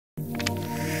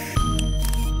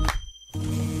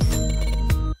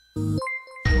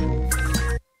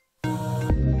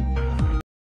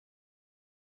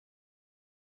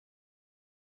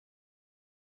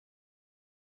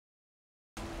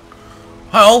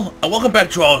Hi all, and welcome back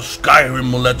to our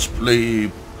Skyrim Let's Play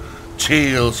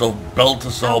Tales of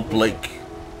Balthazar Blake.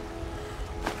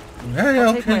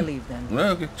 I'll take my leave then.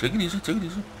 Yeah, okay, take it easy, take it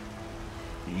easy.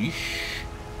 Yeesh.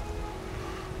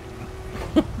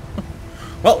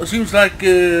 Well, it seems like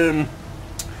we're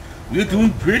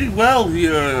doing pretty well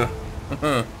here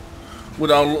with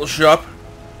our little shop.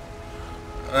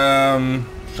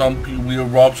 Some people, we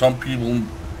robbed some people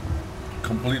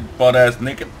complete butt-ass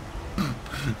naked.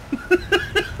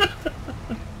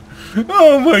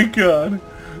 Oh my god.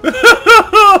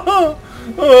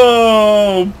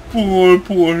 Oh,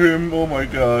 poor him. Oh my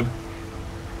god.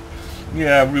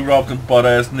 Yeah, we robbed him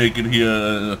butt-ass naked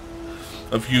here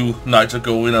a few nights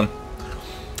ago in a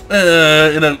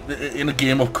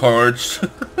game of cards.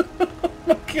 Oh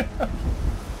my god.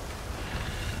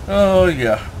 Oh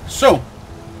yeah. So,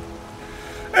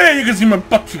 hey, you can see my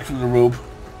butt cheek through the robe.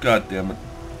 God damn it.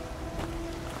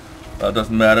 That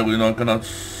doesn't matter. We're not gonna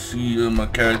see my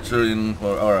character in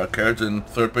or our character in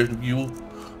third-person view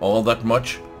all that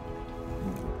much.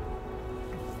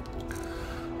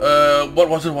 What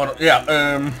was it? What?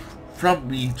 Yeah. From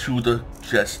me to the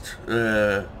chest.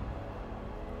 Yeah,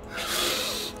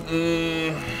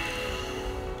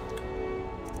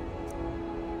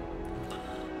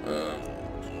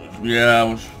 I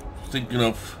was thinking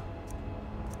of.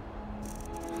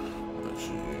 Let's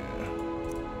see.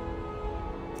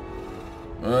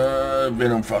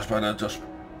 Venom Frostbite. I just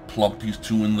plop these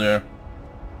two in there.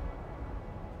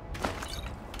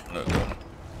 Okay.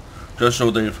 Just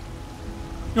so they've.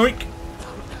 Yoink!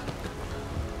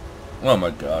 Oh my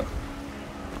god.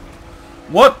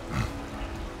 What?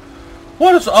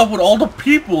 What is up with all the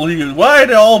people here? Why are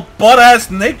they all butt-ass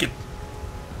naked?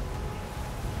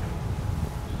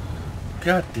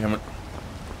 God damn it.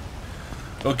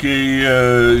 Okay,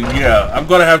 yeah, I'm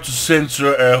gonna have to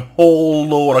censor a whole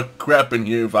load of crap in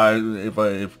here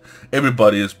if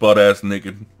everybody is butt-ass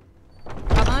naked.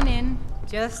 Come on in.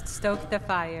 Just stoke the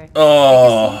fire.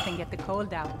 Oh. Take a seat and get the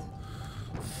cold out.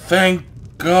 Thank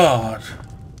God.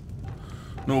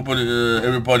 Nobody,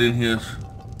 everybody in here is...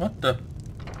 What the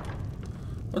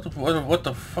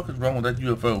fuck is wrong with that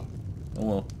UFO? Oh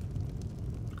well.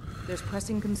 There's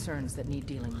pressing concerns that need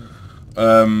dealing with.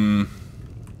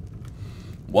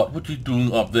 What were you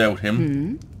doing up there with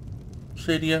him?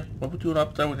 Sadia, what were you doing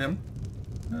up there with him?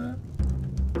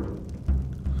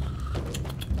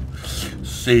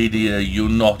 Sadia, you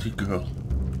naughty girl.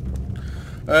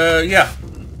 Yeah.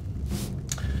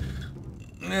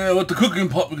 Yeah, with the cooking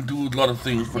pot we can do a lot of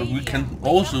things, but we can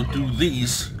also do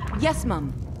these. Yes,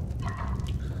 Mum.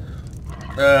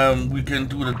 We can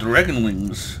do the dragon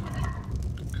wings.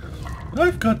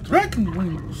 I've got dragon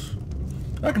wings.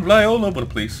 I can fly all over the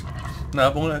place. Now,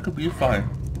 boy, that could be fine.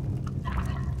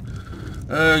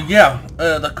 Yeah,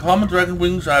 the common dragon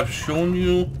wings I've shown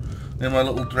you in my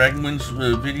little dragon wings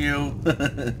video.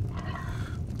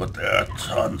 But there are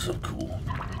tons of cool.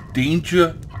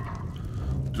 Danger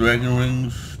dragon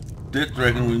wings, dead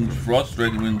dragon wings, frost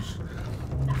dragon wings,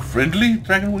 friendly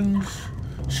dragon wings,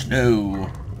 snow,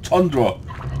 tundra,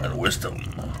 and wisdom.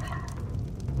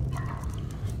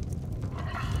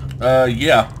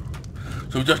 Yeah.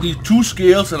 So we just need 2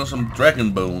 scales and some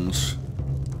dragon bones.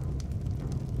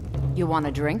 You want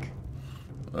a drink?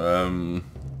 From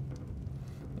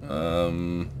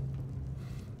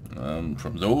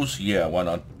those? Yeah, why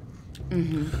not?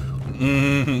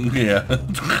 Yeah.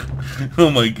 Oh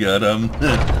my god,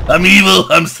 I'm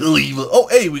evil, I'm still evil. Oh,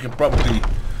 hey, we can probably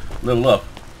level up.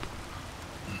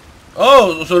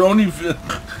 Oh, so only...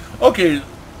 Okay,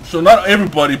 so not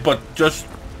everybody, but just...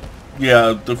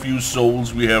 Yeah, the few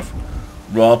souls we have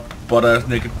robbed, butt-ass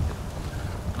naked.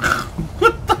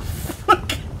 What the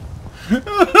fuck?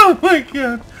 Oh my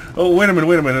god. Oh, wait a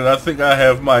minute. I think I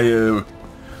have my, I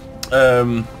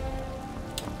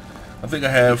think I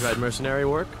have... You tried mercenary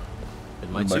work? It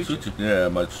might suit you. Yeah,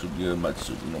 it might suit you.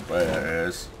 No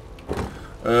ass.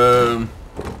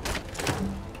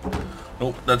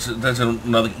 Nope, that's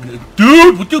another...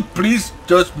 Dude, would you please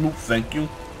just move? Thank you.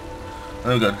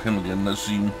 I got him again, let's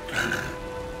see.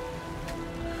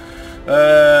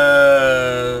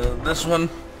 This one.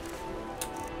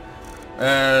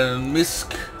 And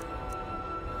Misk.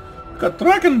 Got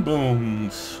dragon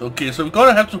bones. Okay, so we're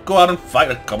gonna have to go out and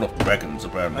fight a couple of dragons,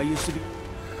 apparently. I used to be...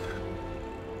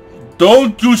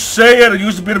 Don't you say it! I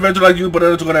used to be an adventurer like you, but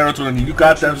I took an arrow to the knee. You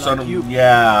got that son of...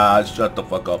 Yeah, shut the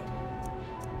fuck up.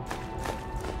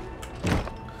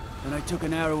 And I took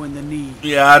an arrow in the knee.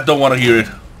 Yeah, I don't want to hear it.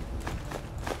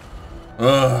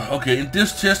 Okay, in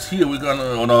this chest here, we're gonna...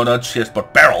 Oh no, not chest,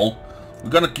 but barrel. We're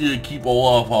gonna keep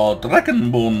all of our dragon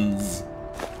bones.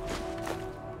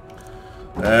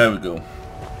 There we go.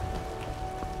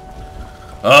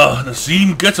 Oh,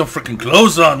 Nassim, get some freaking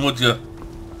clothes on, would you?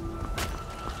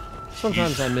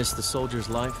 Sometimes I miss the soldier's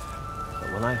life,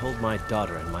 but when I hold my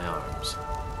daughter in my arms,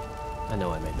 I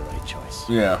know I made the right choice.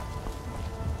 Yeah.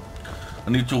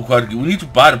 We need to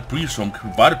buy the breeze home. Can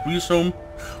we buy the breeze home?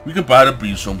 We can buy the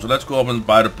breeze home, so let's go up and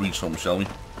buy the breeze home, shall we?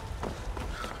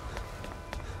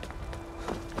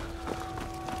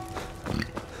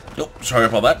 Nope, sorry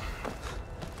about that.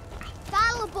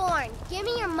 Battleborn, give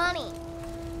me your money.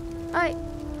 I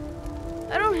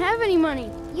don't have any money.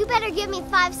 You better give me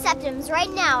 5 septims right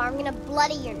now or I'm gonna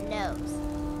bloody your nose.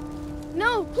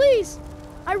 No, please.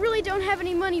 I really don't have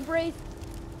any money, Braith.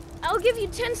 I'll give you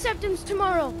 10 septims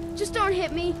tomorrow. Just don't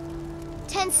hit me.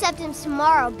 10 septims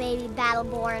tomorrow, baby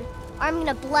Battleborn, or I'm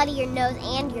gonna bloody your nose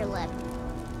and your lip.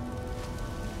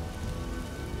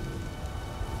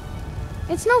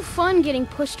 It's no fun getting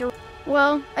pushed around.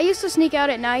 Well, I used to sneak out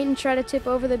at night and try to tip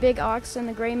over the big ox in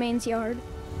the Greymane's yard.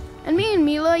 And me and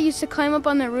Mila used to climb up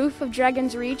on the roof of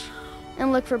Dragon's Reach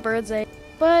and look for bird's eggs.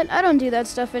 But I don't do that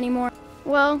stuff anymore.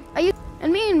 Well,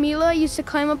 me and Mila used to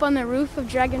climb up on the roof of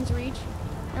Dragon's Reach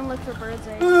and look for bird's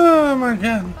eggs. Oh my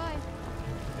god. Bye.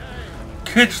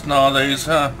 Kids nowadays,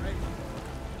 huh?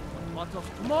 What of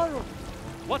tomorrow?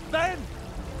 What then?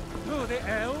 To the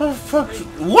elves? Oh fuck.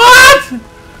 What?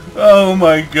 Oh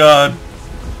my god.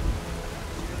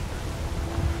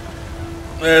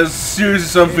 There's seriously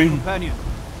something. Companion.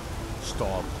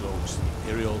 Storm close,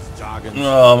 Imperial's jargon.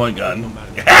 Oh my god.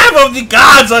 Half of the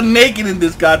guards are naked in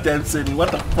this goddamn city.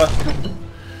 What the fuck?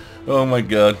 Oh my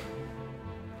god.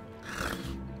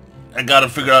 I gotta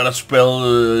figure out a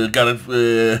spell, get a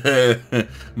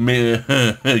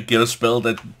spell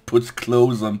that puts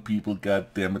clothes on people,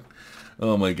 god damn it.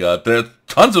 Oh my god, there are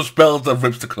tons of spells that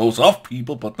rips the clothes off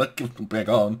people, but not gives them back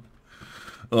on.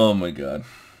 Oh my god.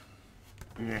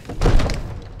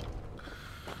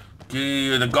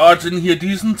 Okay, the guards in here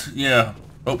decent? Yeah,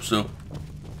 hope so.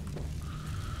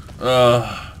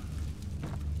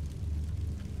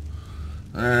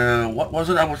 What was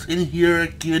it I was in here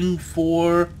again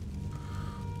for?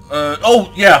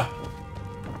 Oh, yeah.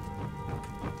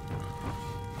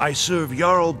 I serve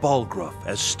Jarl Balgruff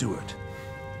as steward.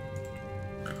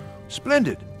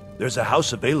 Splendid. There's a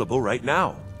house available right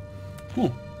now.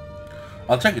 Cool.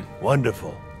 I'll take it.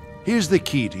 Wonderful. Here's the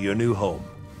key to your new home.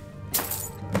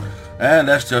 And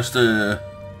that's just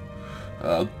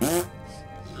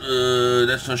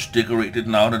decorated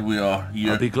now that we are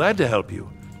here. I'll be glad to help you.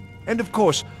 And of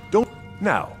course, don't...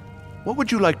 Now, what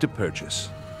would you like to purchase?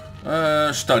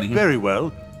 Studying. Very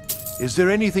well. Is there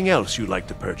anything else you'd like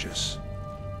to purchase?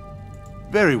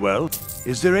 Very well.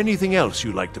 Is there anything else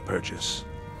you'd like to purchase?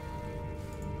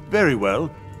 Very well.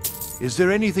 Is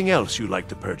there anything else you'd like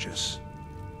to purchase?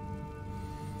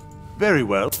 Very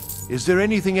well. Is there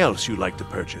anything else you'd like to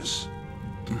purchase?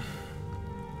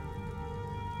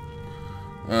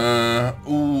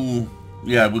 Ooh.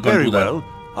 Yeah, we're gonna Very do that. well.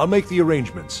 I'll make the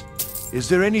arrangements. Is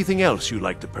there anything else you'd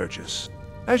like to purchase?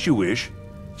 As you wish.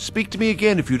 Speak to me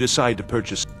again if you decide to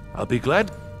purchase. I'll be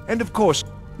glad. And of course,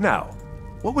 now,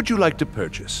 what would you like to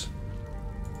purchase?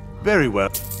 Very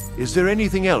well. Is there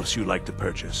anything else you'd like to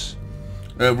purchase?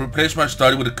 Replace my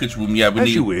study with a kids room. Yeah, we As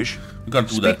need. you wish. We're gonna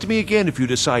do Speak that. to me again if you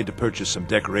decide to purchase some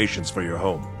decorations for your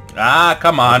home. Ah,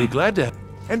 come I'll be on. glad to.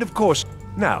 And of course,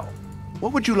 now,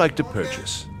 what would you like to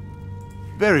purchase?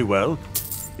 Very well.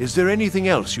 Is there anything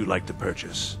else you'd like to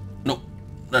purchase? Nope.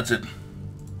 That's it.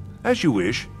 As you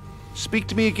wish. Speak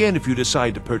to me again if you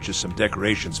decide to purchase some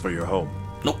decorations for your home.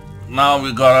 Nope. Now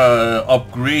we gotta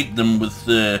upgrade them with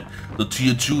the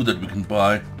tier 2 that we can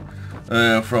buy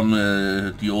from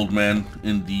the old man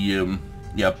in the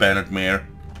Bannered Mare.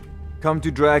 Come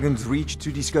to Dragon's Reach to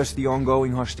discuss the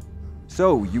ongoing hostility.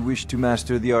 So, you wish to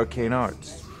master the arcane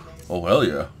arts? Oh hell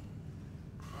yeah.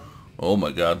 Oh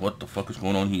my god, what the fuck is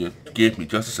going on here? Give me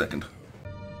just a second.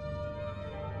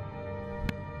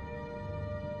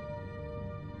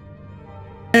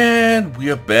 And we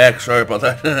are back. Sorry about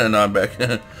that. Now I'm back.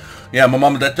 Yeah, my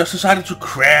mom and dad just decided to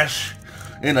crash,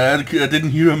 and I didn't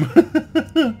hear him.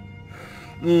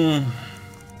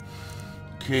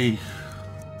 Okay.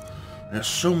 There's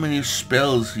so many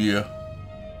spells here.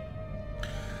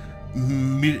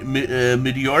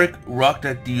 Meteoric rock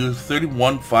that deals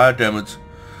 31 fire damage.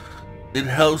 It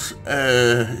helps.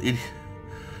 It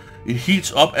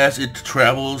heats up as it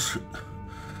travels,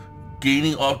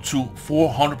 gaining up to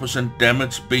 400%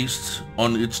 damage based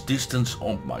on its distance.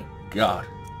 Oh my god.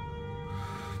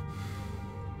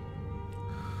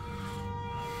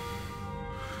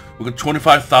 We got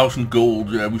 25,000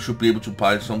 gold. Yeah, we should be able to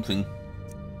buy something.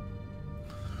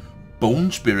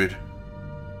 Bone Spirit.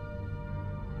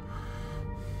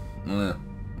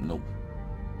 Nope.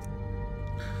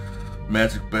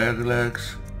 Magic battle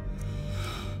axe.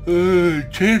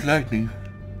 Chain lightning.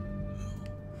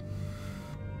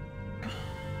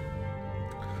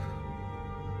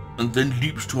 And then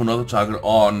leaps to another target.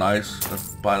 Oh, nice.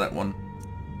 Let's buy that one.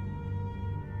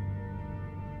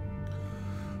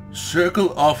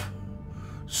 Circle of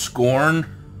Scorn.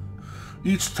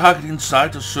 Each target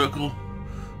inside the circle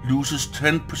loses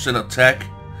 10% attack,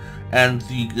 and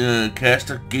the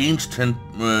caster gains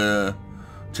 10%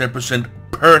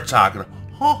 per target.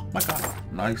 Oh my god,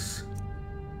 nice.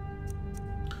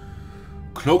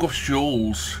 Cloak of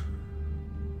Shoals.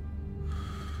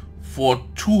 For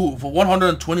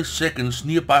 120 seconds,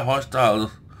 nearby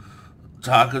hostile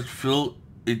targets fill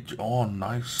it. Oh,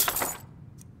 nice.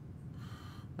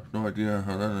 I have no idea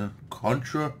how that is.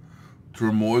 Contra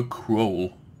Dremoy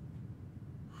Crow.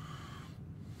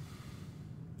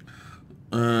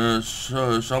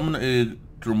 So summon a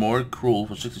Dremoy Crow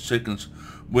for 60 seconds.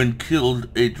 When killed,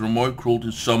 a Dremoy Crow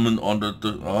is summoned under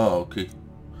the... Oh, okay.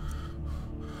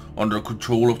 Under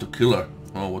control of the killer.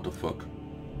 Oh, what the fuck.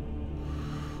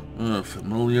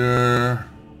 Familiar.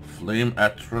 Flame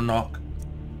Atronach.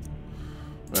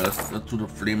 Let's do the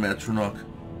Flame Atronach.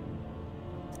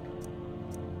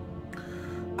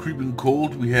 Creeping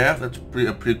Cold we have. That's a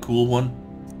pretty cool one.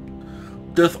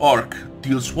 Death Arc.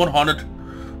 Deals 100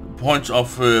 points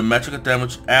of magical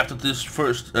damage after the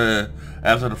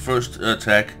first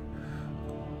attack.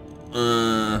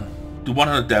 Do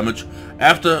 100 damage.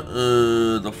 After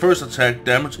the first attack,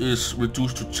 damage is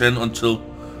reduced to 10 until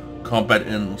combat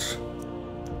ends.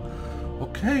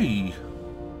 Okay.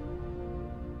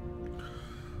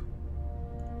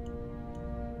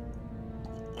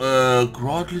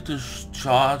 Groggily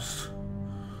discharge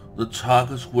the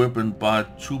target's weapon by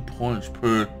 2 points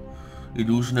per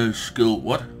illusionary skill.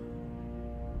 What?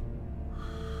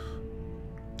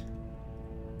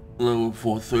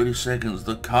 For 30 seconds,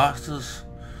 the caster's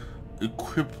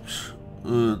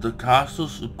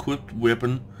equipped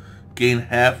weapon gain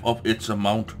half of its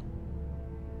amount.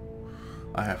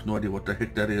 I have no idea what the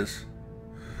heck that is.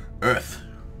 Earth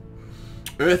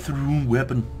rune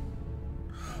weapon.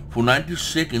 For 90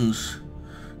 seconds,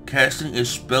 casting a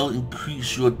spell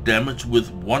increase your damage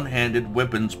with one-handed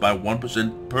weapons by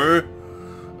 1% per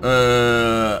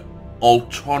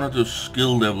alternative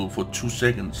skill level for 2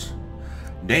 seconds.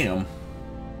 Damn.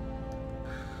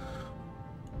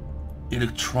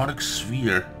 Electronic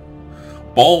Sphere.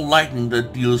 Ball lightning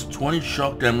that deals 20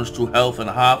 shock damage to health and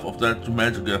half of that to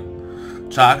magicka.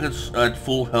 Targets at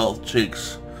full health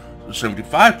takes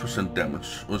 75%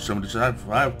 damage, or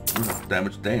 75%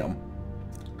 damage, damn.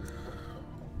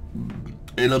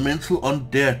 Elemental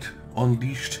Undead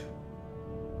Unleashed.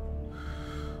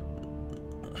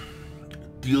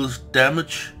 Deals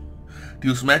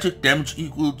magic damage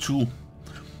equal to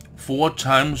 4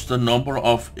 times the number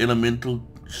of elemental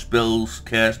spells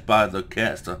cast by the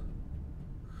caster.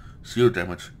 0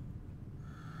 damage.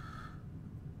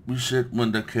 Reset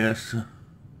when the caster...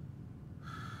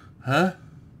 Huh?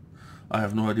 I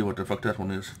have no idea what the fuck that one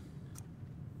is.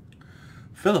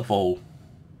 Featherfall.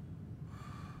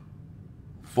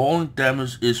 Falling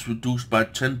damage is reduced by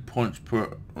 10 points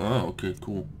per... Oh, okay,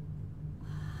 cool.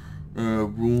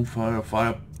 Rune fire,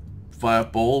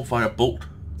 fireball, firebolt.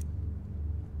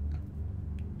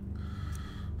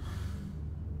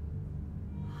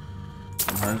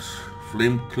 Nice.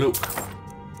 Flame cloak.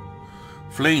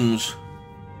 Flames.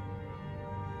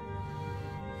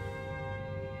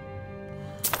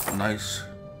 Nice.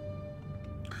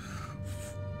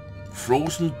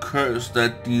 Frozen curse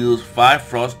that deals 5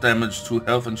 frost damage to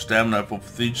health and stamina for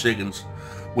 3 seconds.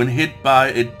 When hit by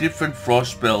a different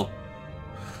frost spell,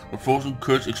 the frozen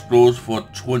curse explodes for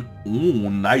 20. Ooh,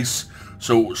 nice.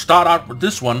 So start out with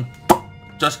this one,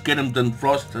 just get him then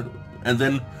frost, and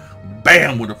then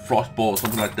bam with a frost ball or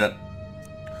something like that.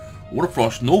 Water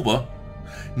Frost Nova.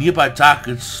 Nearby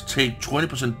targets take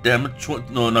 20% damage.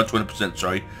 No, not 20%.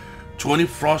 Sorry. 20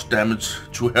 frost damage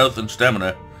to health and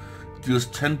stamina. Deals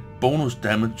 10 bonus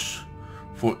damage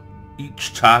for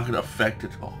each target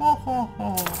affected.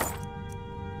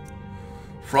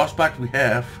 Frostbite we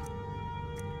have.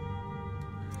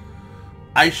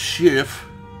 Ice Shift.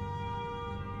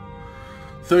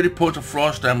 30 points of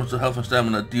frost damage to health and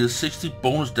stamina. Deals 60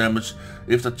 bonus damage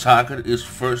if the target is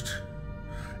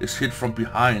hit from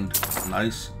behind.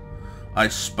 Nice.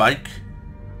 Ice Spike.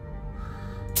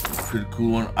 Pretty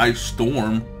cool one. Ice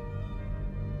Storm.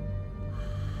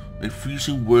 A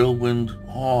freezing whirlwind.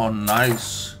 Oh,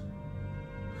 nice.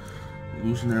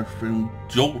 Using that frame.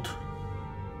 Jolt.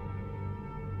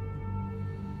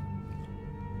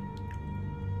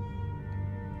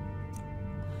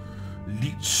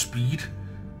 Leech Speed.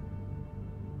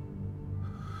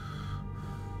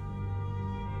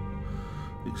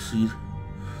 Exceed.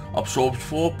 Absorbs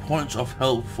 4 points of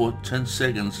health for 10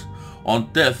 seconds.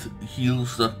 On death,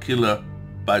 heals the killer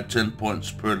by 10 points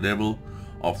per level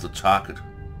of the target.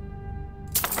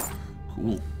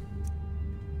 Cool.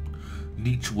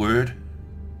 Leech word.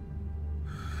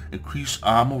 Increase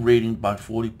armor rating by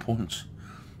 40 points.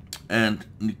 And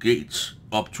negates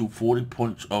up to 40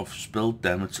 points of spell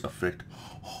damage effect.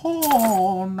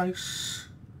 Oh, nice.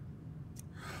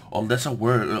 Or lesser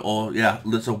word, or yeah,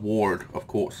 lesser ward, of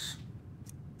course.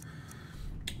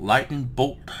 Lightning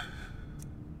bolt,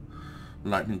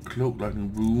 lightning cloak,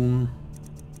 lightning rune,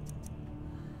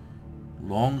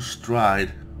 long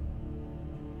stride.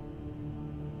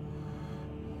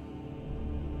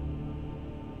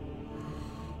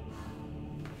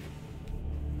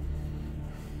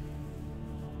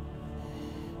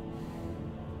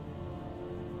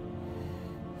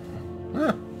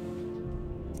 Huh.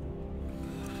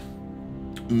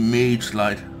 Mage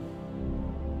light.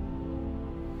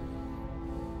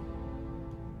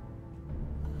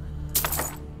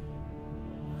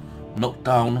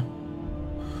 Knockdown.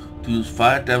 Deals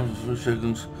fire damage for 3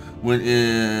 seconds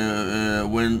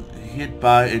when hit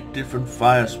by a different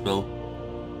fire spell.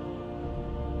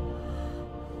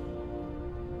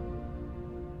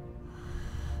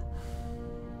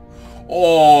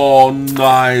 Oh,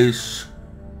 nice.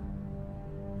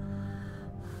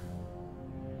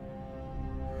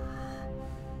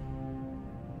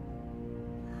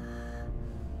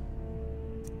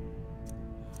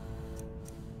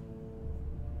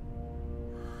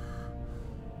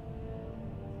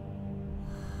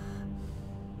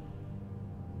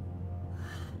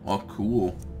 Oh,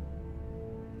 cool.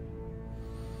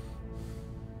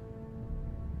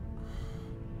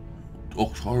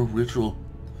 Octorow Ritual.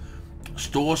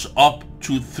 Stores up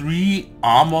to 3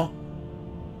 armor,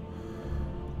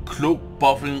 cloak,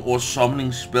 buffing, or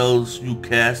summoning spells you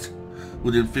cast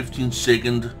within 15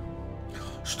 seconds.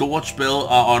 Stored spells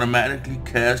are automatically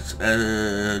cast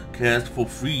for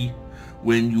free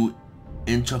when you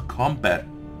enter combat.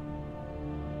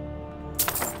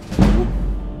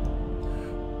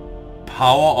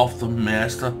 Power of the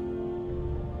Master.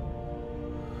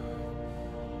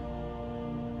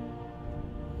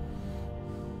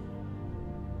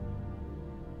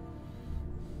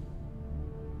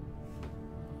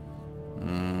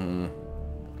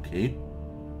 Okay.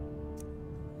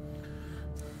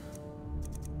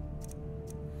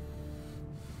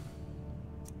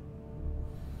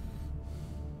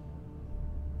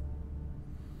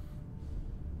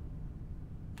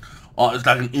 Oh, it's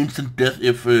like an instant death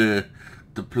if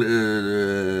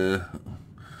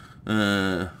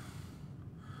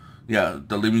yeah,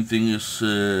 the living thing is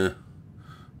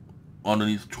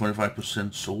underneath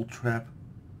 25% soul trap.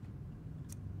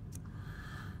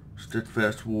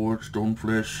 Steadfast ward, stone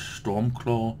flesh, storm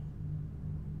claw.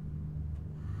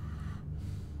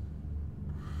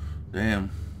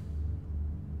 Damn.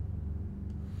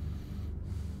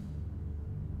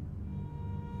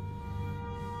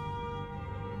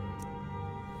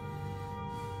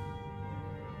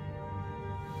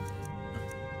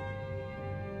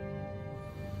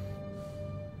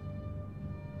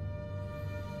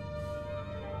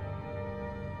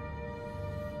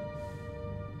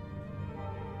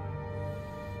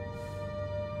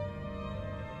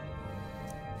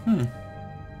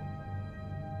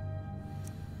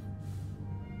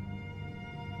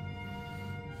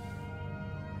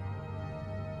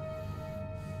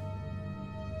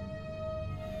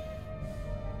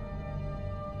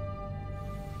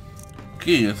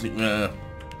 Okay, I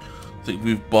think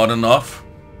we've bought enough.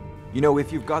 You know,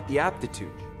 if you've got the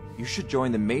aptitude, you should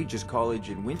join the Mages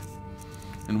College in Winter.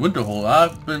 In Winterhold,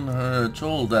 I've been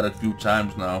told that a few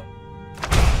times now.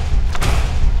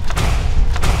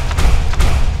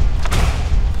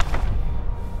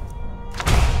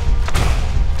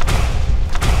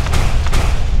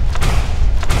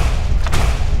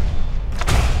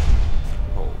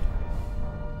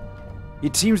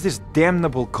 It seems this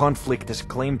damnable conflict has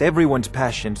claimed everyone's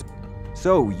passions.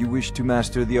 So, you wish to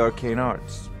master the arcane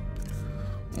arts?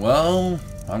 Well,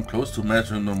 I'm close to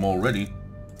mastering them already.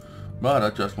 But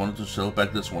I just wanted to sell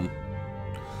back this one.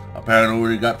 Apparently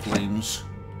already got flames.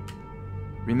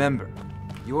 Remember,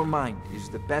 your mind is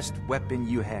the best weapon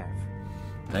you have.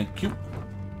 Thank you.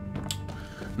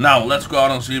 Now, let's go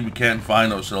out and see if we can't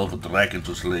find ourselves a dragon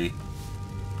to slay.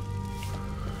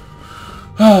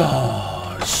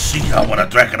 See how when a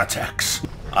dragon attacks.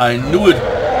 I knew it.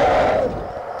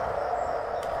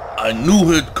 I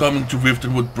knew it coming to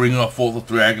Riften would bring forth a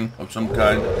dragon of some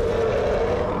kind.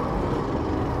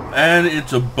 And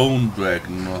it's a bone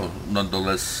dragon,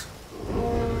 nonetheless.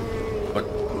 But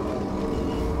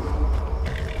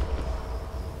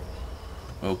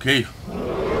Okay.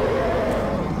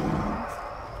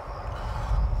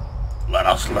 Let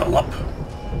us level up.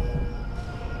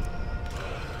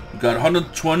 We got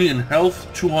 120 in health,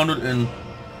 200 in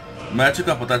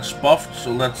magicka, but that's buffed,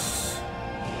 so let's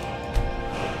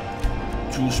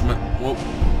choose whoa.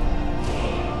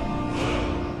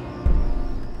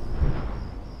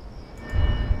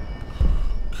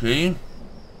 Okay.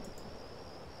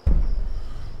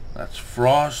 That's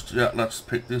frost. Yeah, let's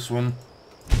pick this one.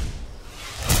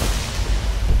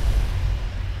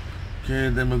 Okay,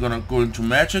 then we're gonna go into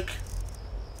magic.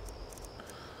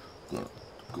 Gonna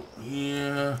go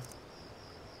here.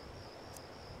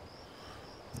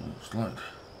 Slide.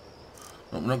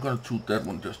 No, I'm not gonna choose that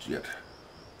one just yet.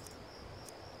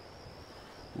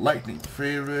 Lightning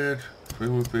favorite.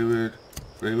 Favorite.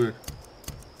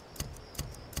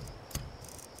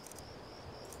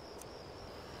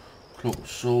 Cloak of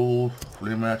Soul,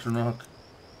 Flame Atronach,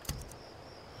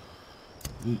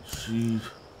 Wheat Seed,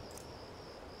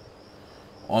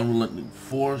 Unrelenting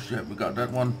Force, yeah, we got that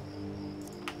one.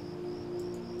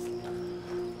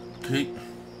 Okay.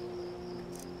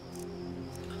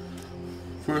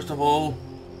 First of all,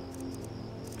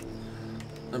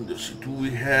 let me just see, do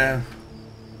we have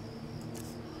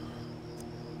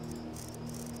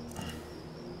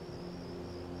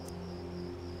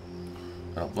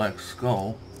a Black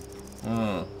Skull?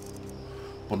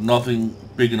 But nothing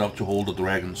big enough to hold a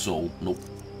dragon soul. Nope.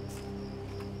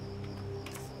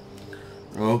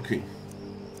 Okay.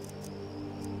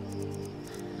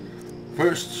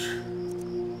 First,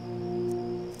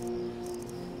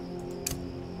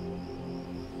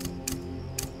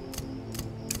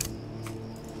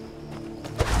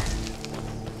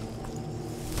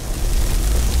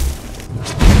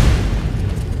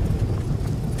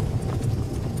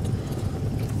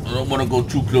 I don't want to go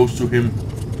too close to him.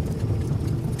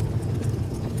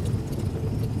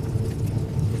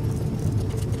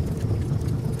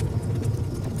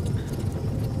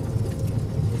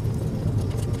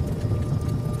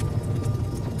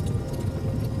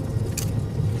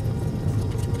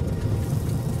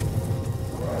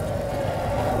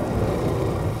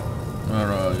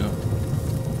 Where are you?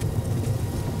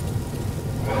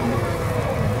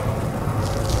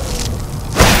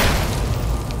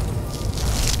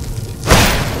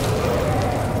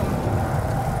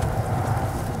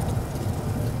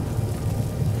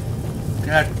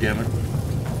 God damn it.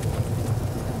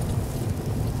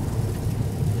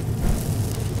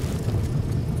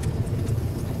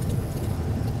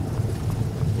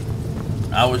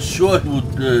 I was sure it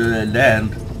would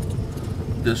land.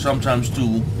 They sometimes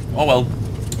do. Oh well.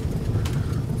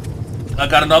 I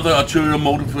got another ulterior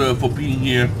motive for being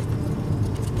here.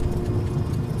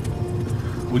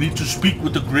 We need to speak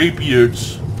with the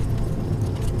Greybeards.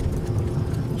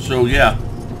 So yeah.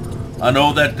 I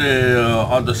know that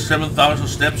on the 7,000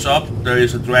 steps up, there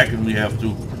is a dragon we have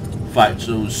to fight,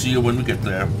 so see you when we get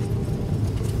there.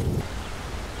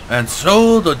 And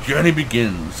so the journey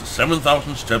begins,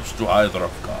 7,000 steps to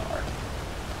Aitport.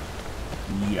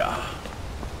 Yeah.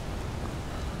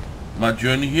 My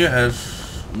journey here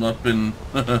has not been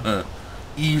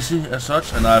easy as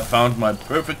such, and I found my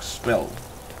perfect spell.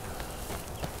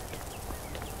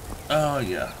 Oh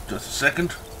yeah, just a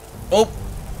second. Oh!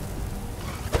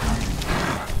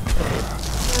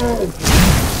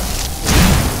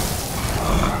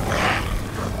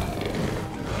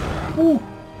 Ooh.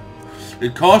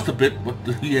 It cost a bit, but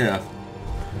yeah,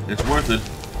 it's worth it.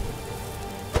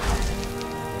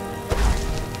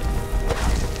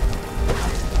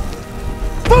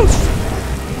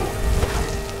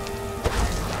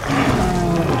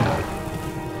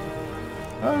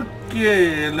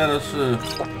 Okay, let us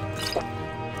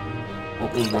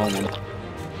what was wrong one?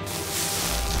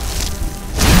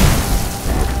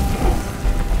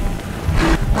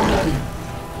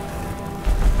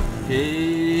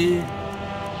 Okay.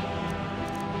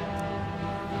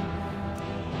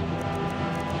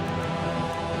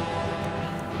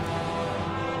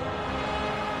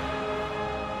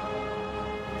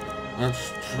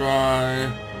 Let's try.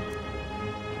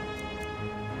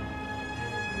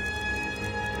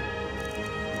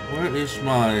 Where is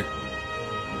my...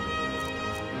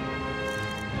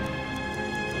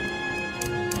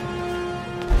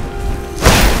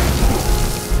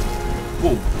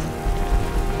 Whoa.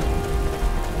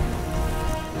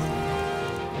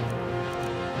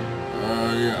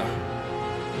 Yeah.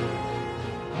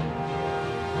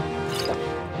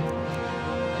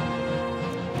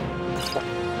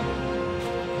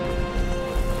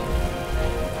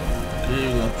 Okay,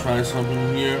 we're gonna try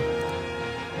something here.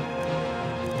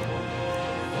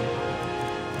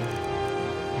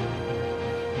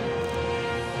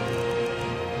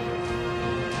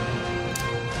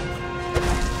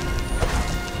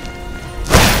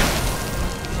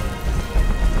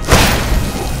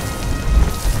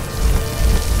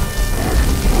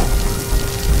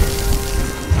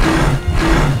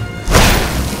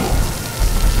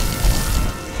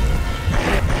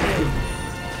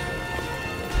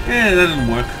 That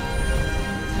didn't work.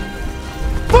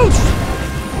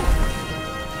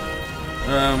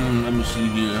 Let me see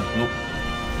here. Nope.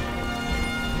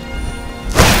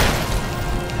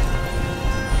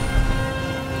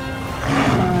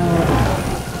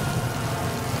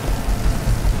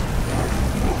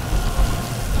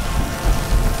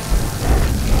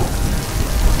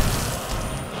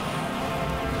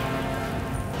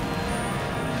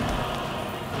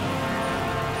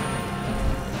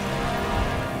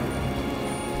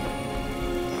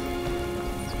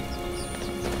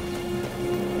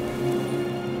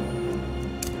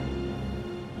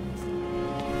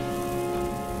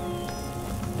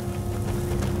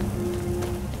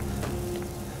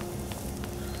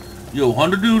 Yo,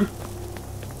 Hunter dude.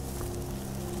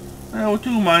 Would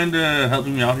you mind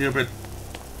helping me out here a bit?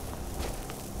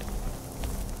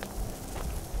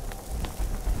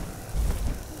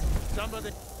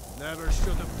 Somebody never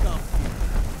should have come.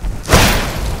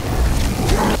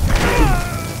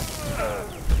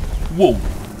 Whoa.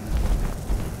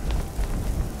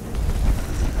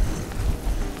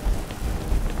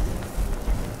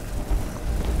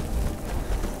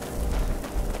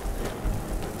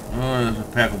 Oh, there's a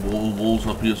pack of wolves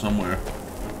up here somewhere.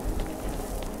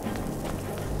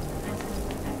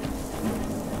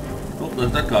 Oh,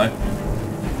 there's that guy.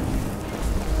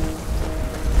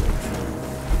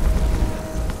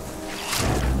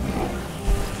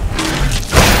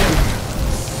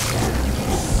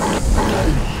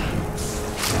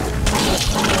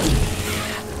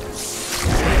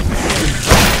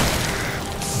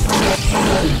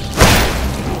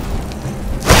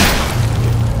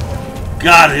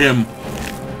 Got him!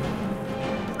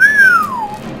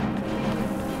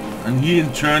 And he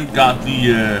in turn got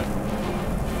the,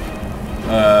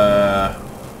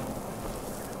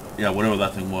 yeah, whatever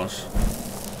that thing was.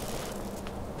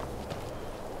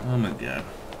 Oh my god.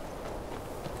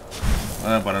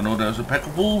 But I know there's a pack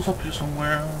of wolves up here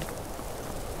somewhere.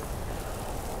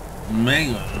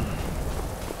 Man.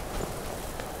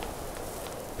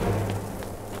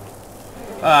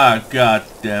 Ah, god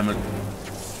damn it.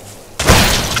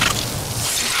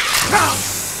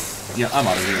 Yeah, I'm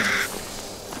out of here.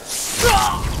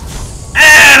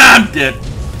 And I'm dead.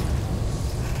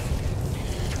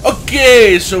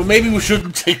 Okay, so maybe we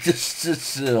shouldn't take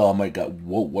this. Oh my god!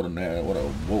 Whoa! What an air! What a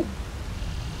whoa!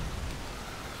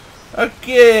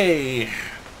 Okay,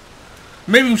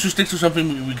 maybe we should stick to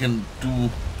something we can do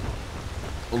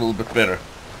a little bit better.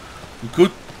 We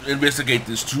could investigate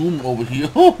this tomb over here.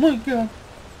 Oh my god!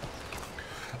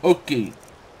 Okay.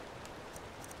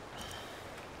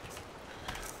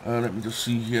 Let me just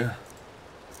see here.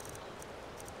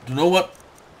 You know what?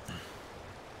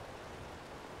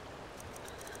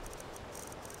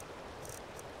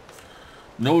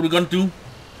 You know what we're gonna do?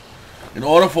 In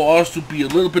order for us to be a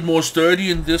little bit more sturdy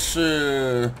in this,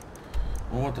 oh,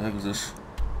 what the heck is this?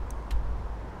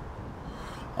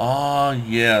 Ah,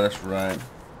 yeah, that's right.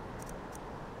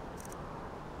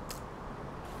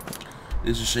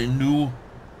 This is a new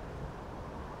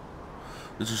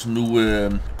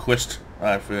quest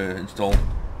I've installed.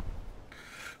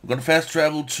 We're gonna fast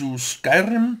travel to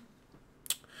Skyrim.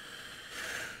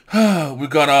 We're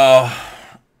gonna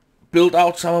build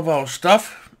out some of our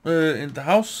stuff in the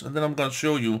house, and then I'm gonna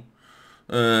show you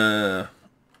the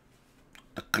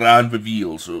grand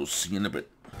reveal, so see you in a bit.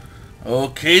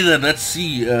 Okay then, let's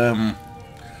see.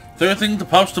 Third thing that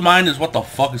pops to mind is, what the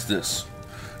fuck is this?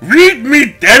 Read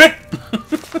me, damn it!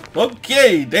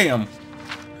 Okay, damn.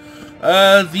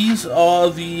 These are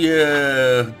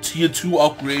the tier 2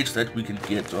 upgrades that we can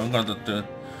get. So I'm gonna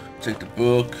take the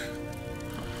book.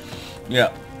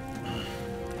 Yeah.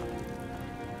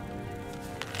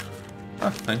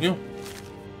 Ah, thank you.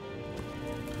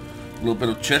 A little bit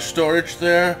of chest storage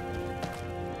there.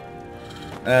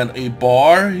 And a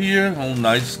bar here. Oh,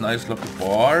 nice looking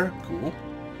bar. Cool.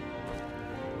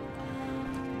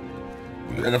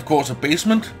 And of course a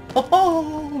basement.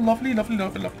 Oh, lovely.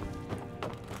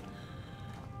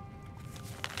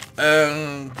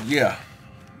 Yeah.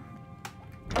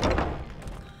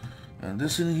 And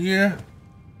this in here.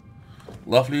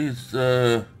 Lovely. It's,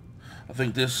 I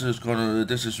think this is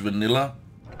vanilla.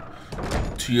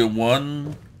 Tier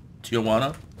 1.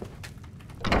 Tijuana.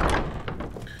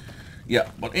 Yeah,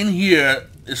 but in here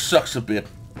it sucks a bit.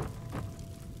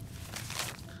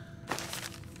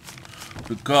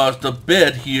 Because the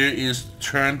bed here is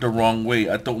turned the wrong way.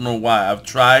 I don't know why. I've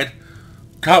tried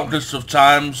countless of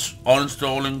times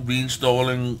uninstalling,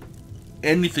 reinstalling,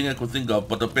 anything I could think of,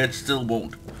 but the bed still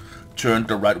won't turn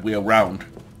the right way around.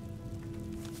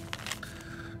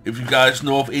 If you guys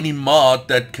know of any mod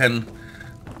that can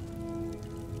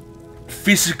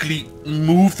physically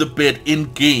move the bed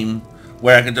in game,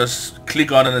 where I can just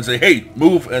click on it and say, hey,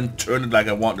 move, and turn it like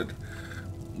I want it.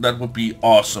 That would be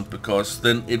awesome, because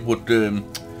then it would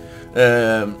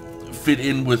fit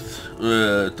in with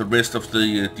the rest of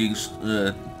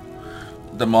the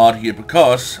mod here,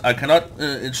 because I cannot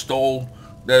install.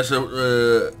 There's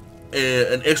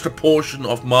an extra portion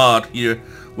of mod here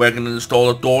where I can install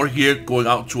a door here going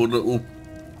out to a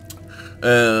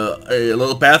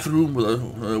little bathroom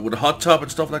with a hot tub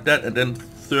and stuff like that, and then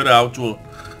third out to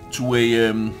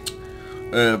a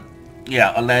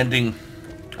landing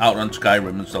out on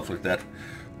Skyrim and stuff like that.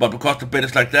 But because the bed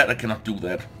is like that, I cannot do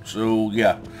that. So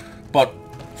yeah, but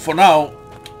for now,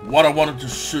 what I wanted to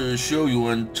show you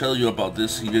and tell you about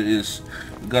this here is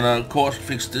we're gonna of course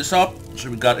fix this up, so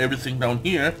we got everything down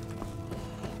here.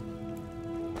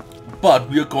 But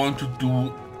we are going to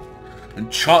do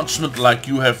enchantment like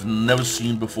you have never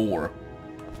seen before.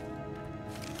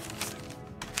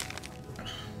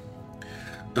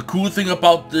 The cool thing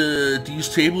about these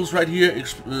tables right here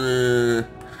is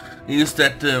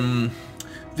that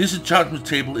this enchantment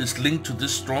table is linked to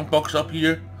this strongbox up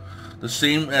here, the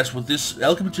same as with this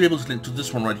alchemy table is linked to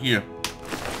this one right here.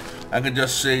 I can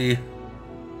just say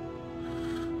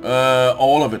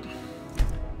all of it.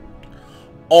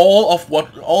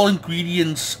 All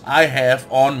ingredients I have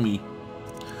on me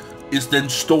is then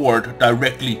stored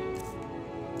directly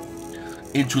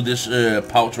into this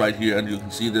pouch right here, and you can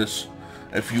see there's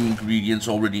a few ingredients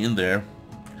already in there.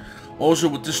 Also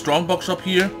with this strongbox up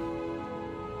here,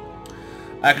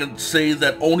 I can say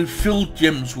that only filled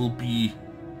gems will be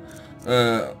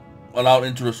allowed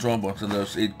into the strongbox, and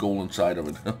there's 8 gold inside of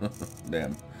it.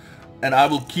 Damn. And I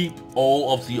will keep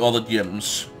all of the other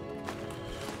gems.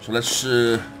 So let's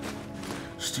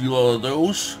steal all of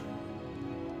those.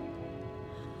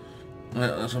 Yeah,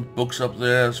 there's some books up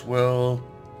there as well.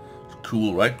 It's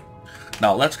cool, right?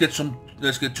 Now let's get to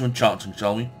enchanting,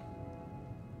 shall we?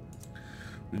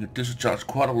 We can disenchant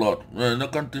quite a lot.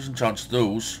 Not gonna disenchant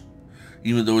those,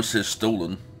 even though it says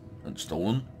stolen and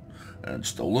stolen and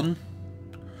stolen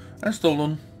and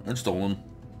stolen and stolen.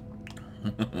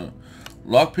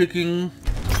 Lockpicking.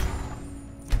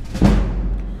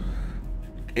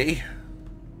 Okay.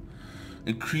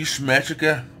 Increase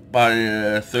magicka by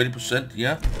 30%,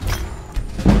 yeah.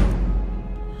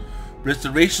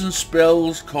 Restoration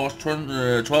spells cost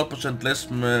 12%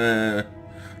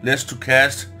 less to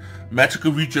cast.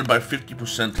 Magical regen by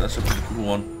 50%. That's a pretty cool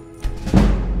one.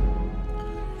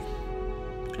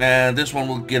 And this one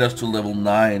will get us to level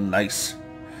 9. Nice.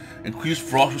 Increase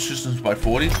frost resistance by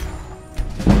 40.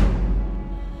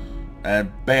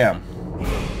 And bam.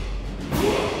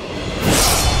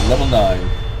 Level 9.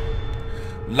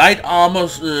 Light armor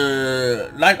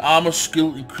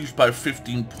skill increased by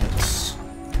 15 points.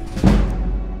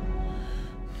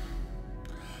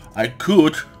 I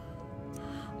could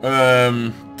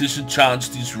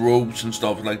disenchant these robes and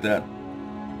stuff like that,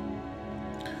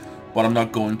 but I'm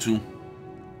not going to.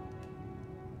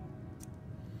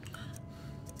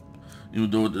 Even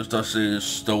though it does say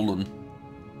stolen.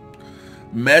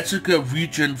 Magicka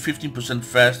regen 15%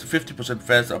 fast, 50%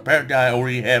 faster. Apparently I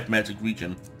already have magic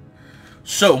regen.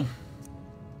 So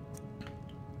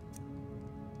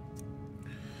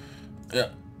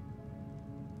yeah.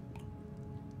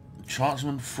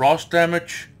 Enchantment, frost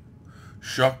damage,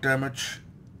 shock damage,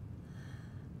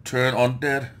 turn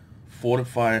undead,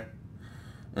 fortify,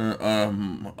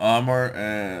 armor,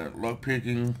 and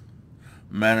lockpicking,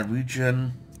 mana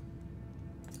regen,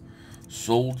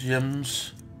 soul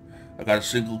gems. I got a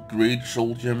single grade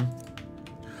soul gem.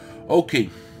 Okay.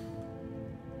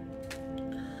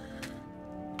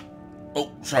 Oh,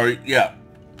 sorry, yeah.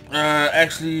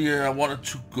 Actually, I wanted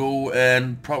to go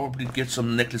and probably get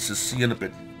some necklaces. See you in a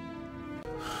bit.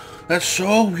 And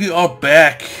so we are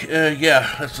back.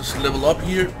 Yeah, let's just level up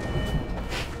here.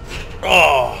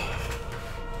 Oh.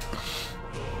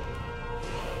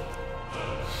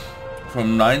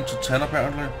 From 9 to 10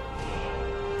 apparently.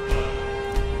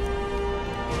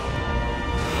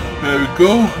 There we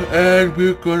go, and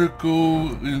we're gonna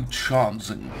go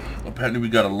enchanting. Apparently we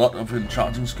got a lot of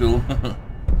enchanting skill.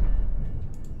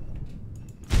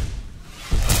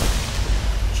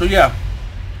 So yeah,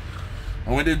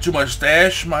 I went into my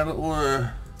stash, my little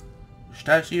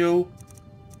stasio,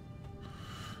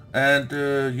 and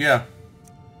yeah,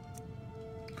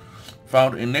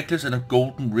 found a necklace and a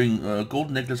golden ring,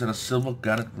 golden necklace and a silver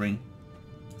garnet ring.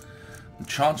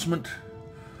 Enchantment,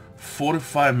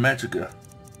 fortify magicka.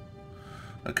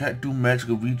 I can't do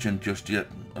magical regen just yet.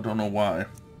 I don't know why.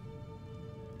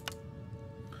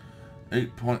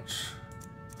 8 points.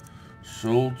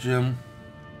 Soul gem.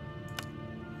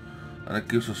 And that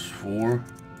gives us 4.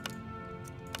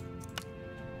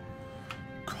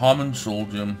 Common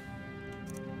soldier.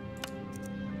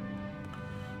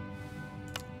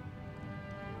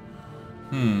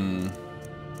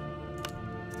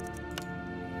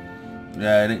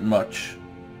 Yeah, it ain't much.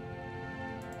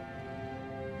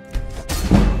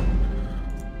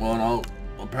 Well, I'll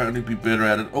apparently be better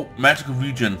at it. Oh, magical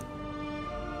regen.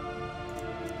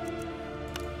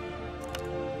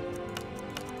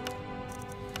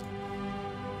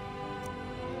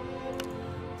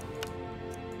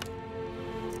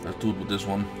 Let's do it with this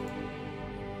one.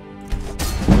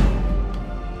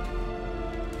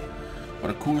 But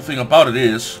the cool thing about it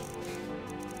is,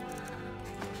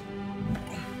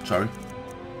 sorry,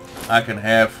 I can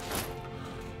have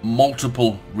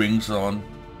multiple rings on.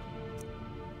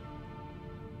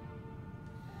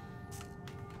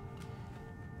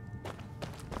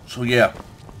 So yeah.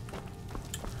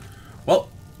 Well,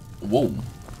 whoa.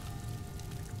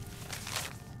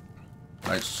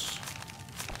 Nice.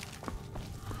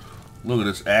 Look at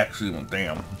this axe even,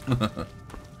 damn.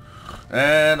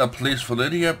 And a place for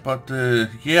Lydia, but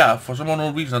yeah, for some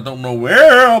unknown reason I don't know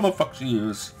where the fuck she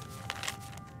is.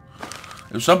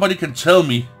 If somebody can tell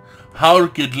me how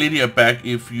to get Lydia back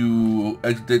if you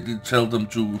accidentally tell them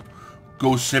to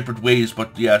go separate ways,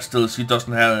 but yeah, still she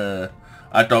doesn't have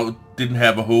didn't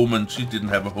have a home and she didn't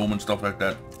have a home and stuff like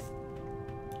that.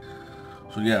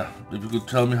 So yeah, if you could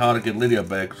tell me how to get Lydia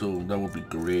back, so that would be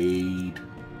great.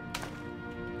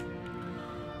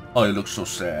 Oh, he looks so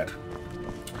sad.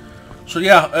 So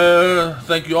yeah,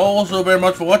 thank you all so very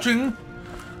much for watching.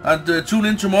 And tune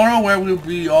in tomorrow where we'll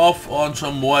be off on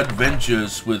some more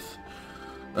adventures with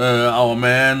our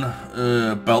man,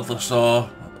 Balthazar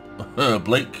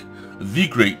Blake, the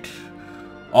Great,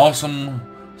 awesome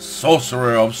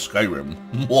sorcerer of Skyrim.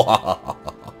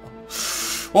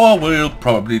 Or we'll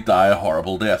probably die a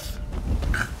horrible death.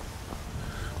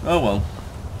 Oh well.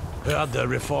 Heard they're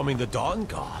reforming the Dawn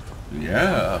Guard.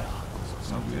 Yeah.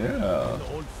 Yeah. The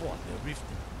old fort near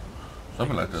Riften.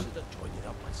 Something like that. Join it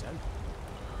up myself.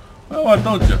 Well, why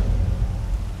don't you?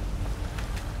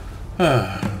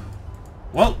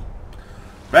 Well,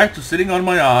 back to sitting on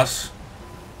my ass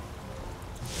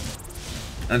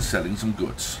and selling some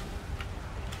goods.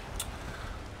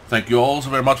 Thank you all so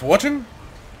very much for watching,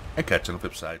 and catch you on the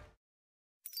flip side.